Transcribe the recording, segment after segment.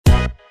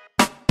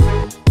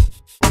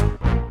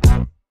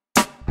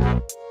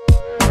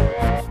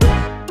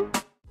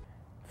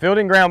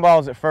Fielding ground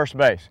balls at first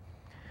base.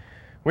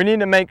 We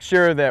need to make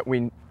sure that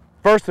we,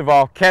 first of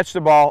all, catch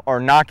the ball or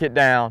knock it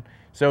down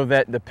so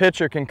that the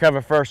pitcher can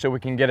cover first so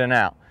we can get an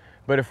out.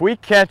 But if we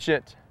catch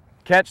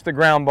the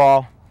ground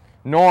ball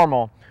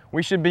normal,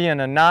 we should be in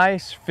a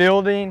nice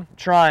fielding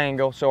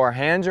triangle so our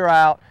hands are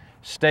out,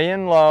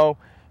 staying low,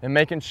 and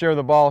making sure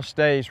the ball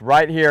stays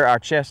right here, our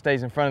chest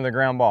stays in front of the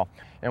ground ball.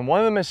 And one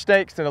of the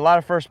mistakes that a lot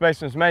of first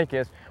basemen make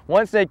is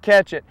once they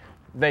catch it,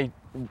 they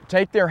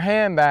take their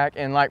hand back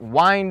and like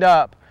wind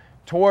up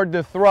toward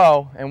the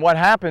throw, and what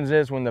happens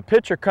is when the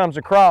pitcher comes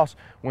across,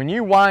 when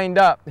you wind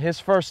up, his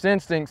first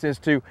instinct is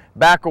to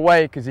back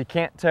away because he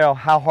can't tell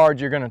how hard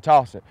you're going to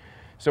toss it.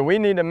 So we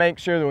need to make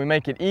sure that we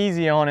make it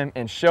easy on him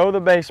and show the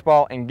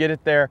baseball and get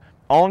it there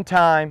on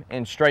time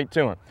and straight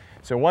to him.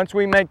 So once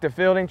we make the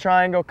fielding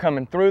triangle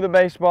coming through the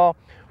baseball,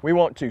 we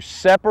want to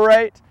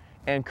separate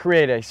and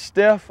create a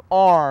stiff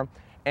arm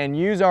and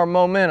use our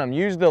momentum,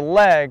 use the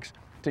legs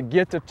to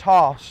get the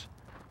toss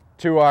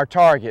to our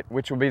target,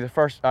 which will be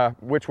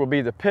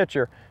the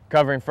pitcher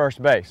covering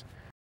first base.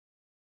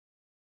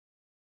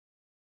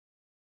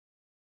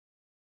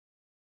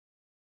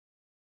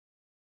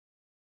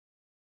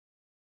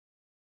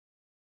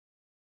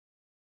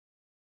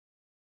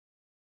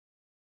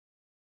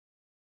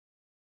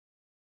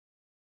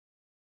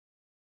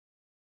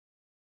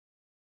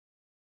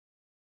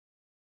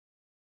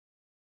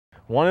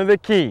 One of the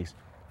keys,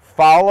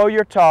 follow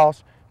your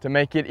toss to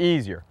make it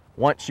easier.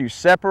 Once you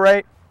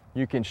separate,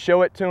 you can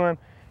show it to him,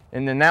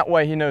 and then that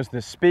way he knows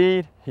the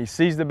speed. He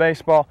sees the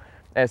baseball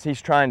as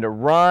he's trying to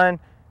run,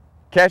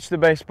 catch the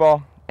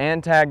baseball,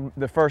 and tag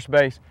the first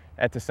base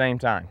at the same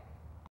time.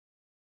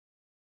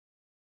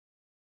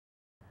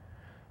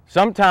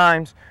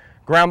 Sometimes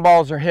ground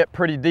balls are hit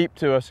pretty deep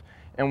to us,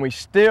 and we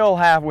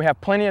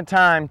have plenty of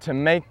time to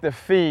make the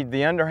feed,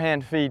 the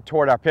underhand feed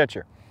toward our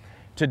pitcher.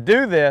 To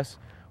do this,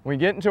 we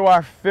get into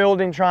our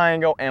fielding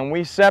triangle and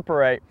we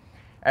separate.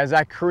 As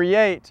I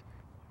create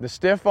the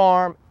stiff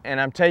arm and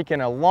I'm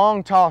taking a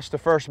long toss to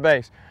first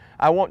base,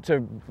 I want to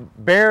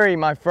bury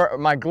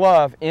my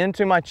glove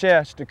into my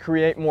chest to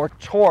create more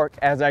torque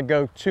as I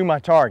go to my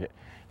target.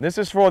 This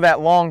is for that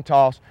long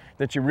toss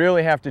that you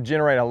really have to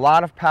generate a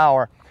lot of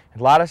power,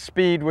 a lot of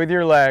speed with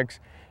your legs,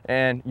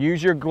 and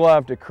use your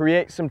glove to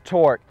create some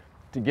torque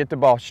to get the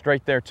ball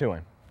straight there to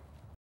him.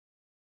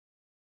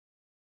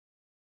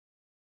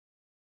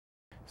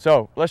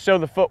 So let's show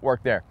the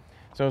footwork there.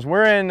 So as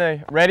we're in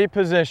the ready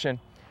position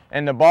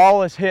and the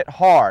ball is hit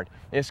hard,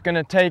 it's going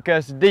to take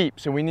us deep.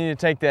 So we need to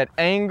take that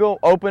angle,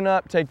 open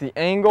up, take the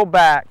angle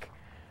back,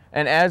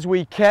 and as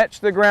we catch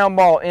the ground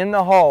ball in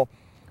the hole,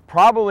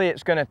 probably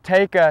it's going to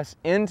take us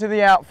into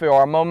the outfield,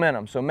 our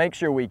momentum. So make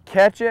sure we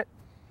catch it,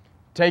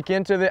 take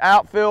into the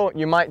outfield.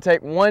 You might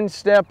take one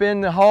step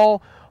in the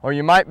hole, or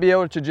you might be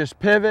able to just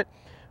pivot.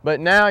 But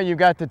now you've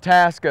got the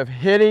task of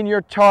hitting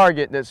your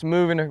target that's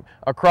moving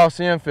across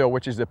the infield,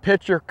 which is the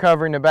pitcher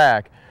covering the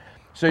bag.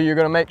 So you're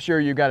going to make sure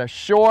you got a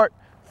short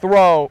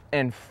throw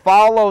and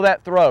follow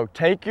that throw.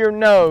 Take your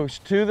nose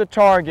to the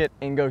target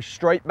and go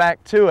straight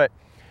back to it,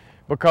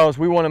 because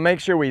we want to make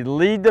sure we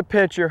lead the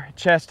pitcher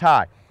chest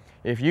high.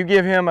 If you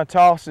give him a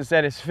toss that's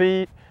at his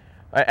feet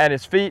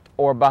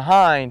or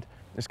behind,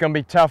 it's going to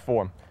be tough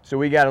for him. So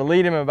we got to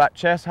lead him about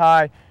chest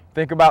high.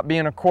 Think about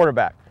being a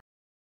quarterback.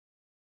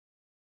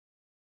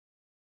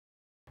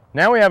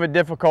 Now we have a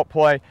difficult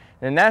play,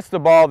 and that's the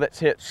ball that's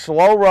hit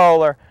slow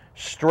roller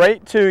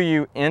straight to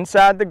you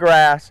inside the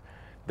grass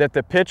that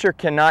the pitcher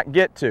cannot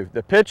get to.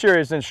 The pitcher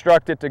is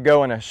instructed to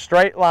go in a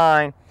straight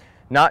line,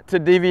 not to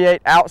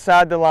deviate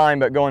outside the line,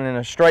 but going in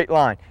a straight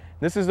line.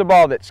 This is the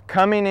ball that's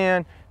coming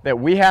in that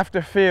we have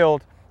to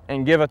field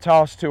and give a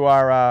toss to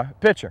our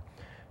pitcher.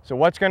 So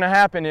what's going to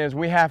happen is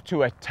we have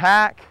to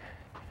attack,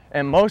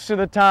 and most of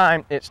the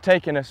time it's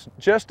taking us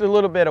just a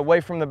little bit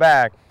away from the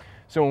bag.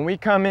 So when we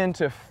come in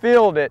to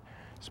field it,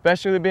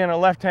 especially being a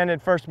left-handed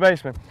first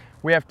baseman,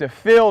 we have to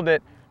field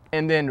it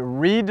and then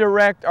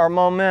redirect our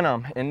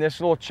momentum in this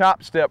little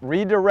chop step,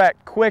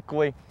 redirect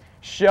quickly,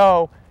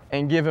 show,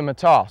 and give him a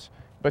toss.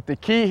 But the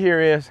key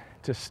here is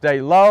to stay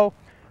low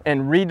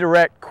and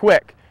redirect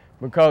quick,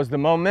 because the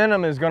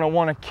momentum is going to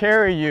want to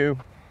carry you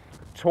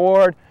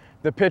toward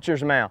the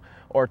pitcher's mound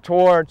or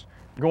towards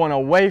going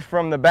away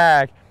from the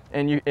bag,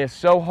 and it's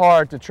so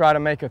hard to try to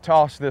make a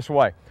toss this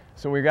way.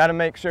 So we've got to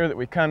make sure that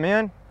we come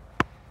in,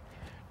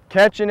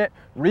 catching it,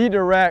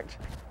 redirect,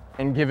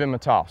 and give him a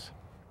toss.